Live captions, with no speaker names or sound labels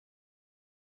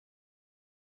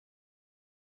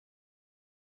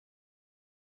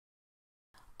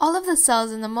All of the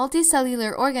cells in a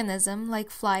multicellular organism,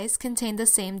 like flies, contain the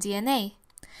same DNA.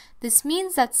 This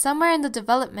means that somewhere in the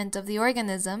development of the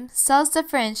organism, cells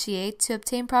differentiate to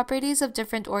obtain properties of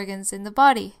different organs in the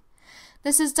body.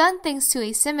 This is done thanks to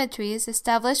asymmetries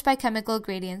established by chemical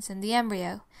gradients in the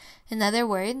embryo. In other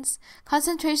words,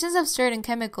 concentrations of certain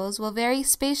chemicals will vary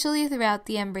spatially throughout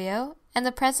the embryo, and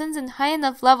the presence in high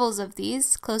enough levels of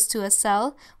these, close to a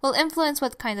cell, will influence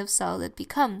what kind of cell it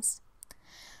becomes.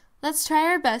 Let's try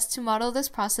our best to model this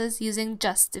process using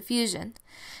just diffusion.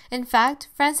 In fact,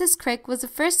 Francis Crick was the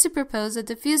first to propose a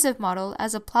diffusive model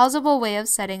as a plausible way of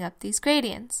setting up these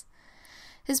gradients.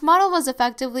 His model was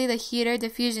effectively the heater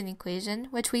diffusion equation,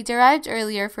 which we derived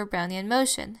earlier for Brownian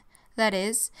motion. That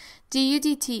is, du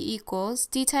dt equals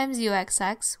d times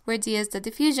uxx, where d is the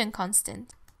diffusion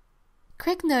constant.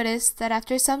 Crick noticed that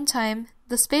after some time,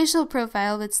 the spatial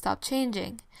profile would stop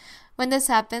changing. When this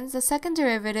happens, the second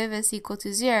derivative is equal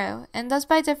to 0, and thus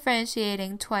by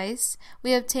differentiating twice,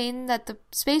 we obtain that the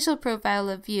spatial profile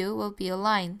of u will be a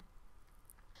line.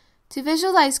 To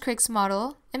visualize Crick's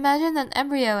model, imagine an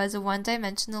embryo as a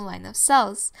one-dimensional line of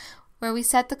cells, where we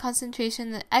set the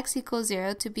concentration at x equals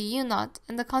 0 to be u0,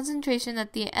 and the concentration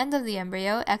at the end of the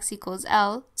embryo, x equals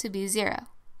L, to be 0.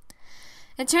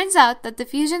 It turns out that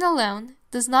diffusion alone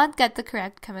does not get the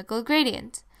correct chemical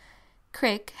gradient.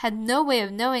 Crick had no way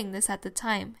of knowing this at the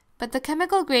time, but the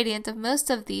chemical gradient of most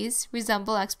of these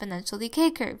resemble exponential decay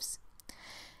curves.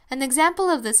 An example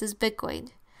of this is bicoid.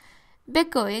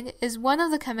 Bicoid is one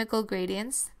of the chemical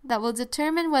gradients that will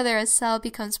determine whether a cell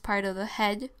becomes part of the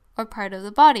head or part of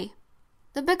the body.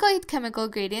 The bicoid chemical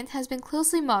gradient has been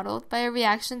closely modeled by a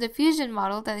reaction-diffusion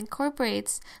model that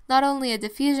incorporates not only a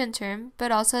diffusion term,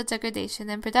 but also a degradation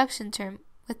and production term,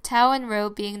 with tau and rho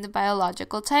being the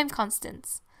biological time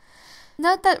constants.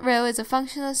 Note that rho is a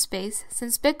function of space,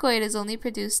 since bicoid is only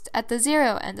produced at the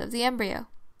 0 end of the embryo.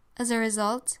 As a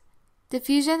result,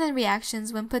 diffusion and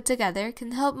reactions when put together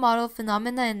can help model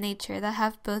phenomena in nature that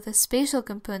have both a spatial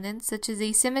component, such as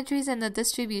asymmetries in the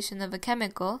distribution of a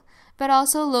chemical, but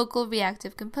also local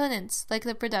reactive components, like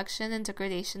the production and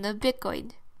degradation of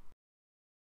bicoid.